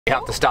We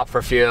have to stop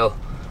for fuel.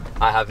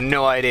 I have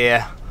no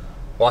idea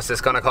what's this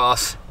gonna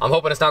cost. I'm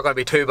hoping it's not gonna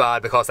be too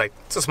bad because like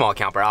it's a small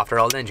camper after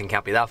all. The engine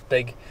can't be that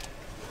big.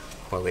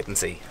 We'll wait and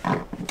see.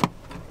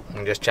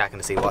 I'm just checking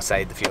to see what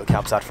side the fuel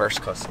cap's at first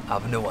because I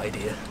have no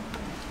idea.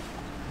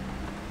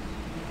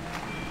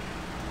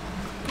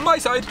 My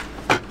side.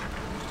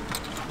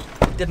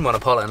 Didn't want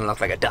to pull in and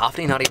look like a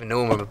dafty, not even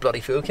knowing where my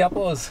bloody fuel cap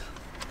was.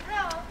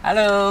 Hello.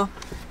 Hello.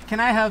 Can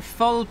I have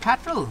full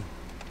petrol?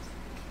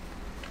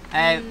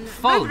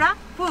 Full.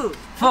 Full.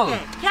 Full.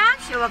 Okay.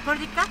 Cash or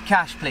credit card?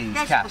 Cash, please.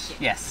 Cash, okay.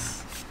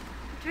 Yes.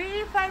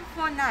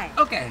 3549.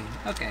 Okay.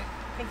 Thank you.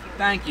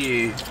 Thank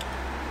you.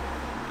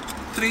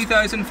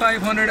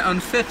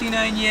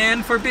 3,559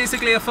 yen for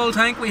basically a full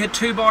tank. We had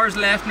 2 bars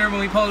left in there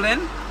when we pulled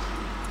in.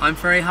 I'm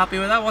very happy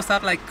with that. What's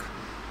that like?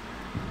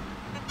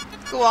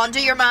 Go on, do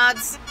your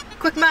maths.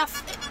 Quick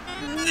math.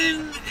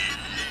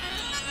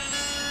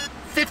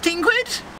 15 quid?